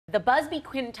The Busby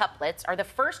Quintuplets are the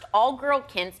first all-girl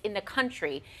Quints in the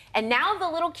country, and now the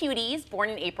little cuties, born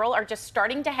in April, are just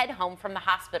starting to head home from the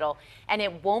hospital, and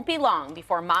it won't be long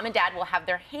before Mom and Dad will have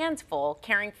their hands full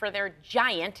caring for their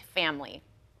giant family.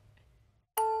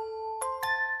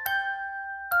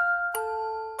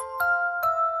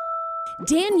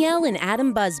 Danielle and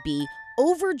Adam Busby,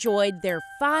 overjoyed their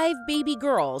 5 baby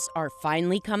girls are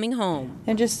finally coming home.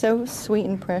 They're just so sweet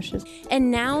and precious. And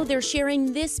now they're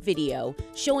sharing this video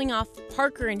showing off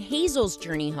Parker and Hazel's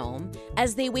journey home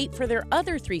as they wait for their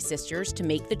other 3 sisters to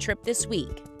make the trip this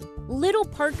week. Little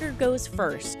Parker goes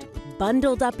first,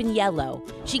 bundled up in yellow.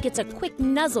 She gets a quick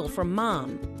nuzzle from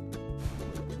Mom.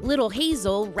 Little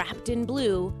Hazel, wrapped in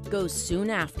blue, goes soon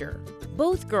after.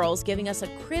 Both girls giving us a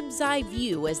crib's eye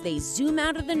view as they zoom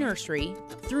out of the nursery,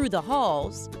 through the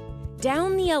halls,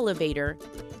 down the elevator,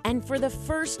 and for the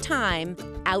first time,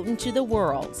 out into the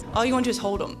world. All you want to do is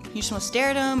hold them. You just want to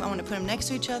stare at them. I want to put them next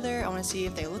to each other. I want to see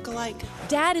if they look alike.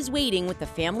 Dad is waiting with the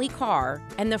family car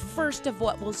and the first of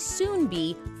what will soon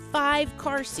be 5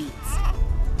 car seats.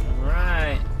 All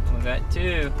right, we got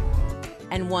 2.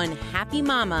 And one happy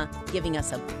mama giving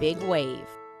us a big wave.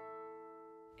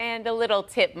 And a little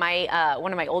tip,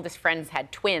 one of my oldest friends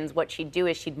had twins. What she'd do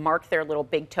is she'd mark their little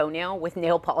big toenail with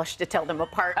nail polish to tell them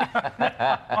apart. You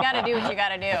gotta do what you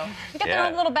gotta do. You got their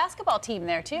own little basketball team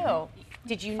there, too.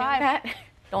 Did you know that? It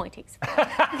only takes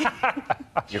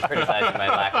 5. You're criticizing my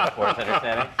lack of sports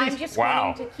understanding? I'm just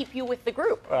wanting to keep you with the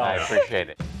group. I appreciate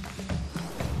it.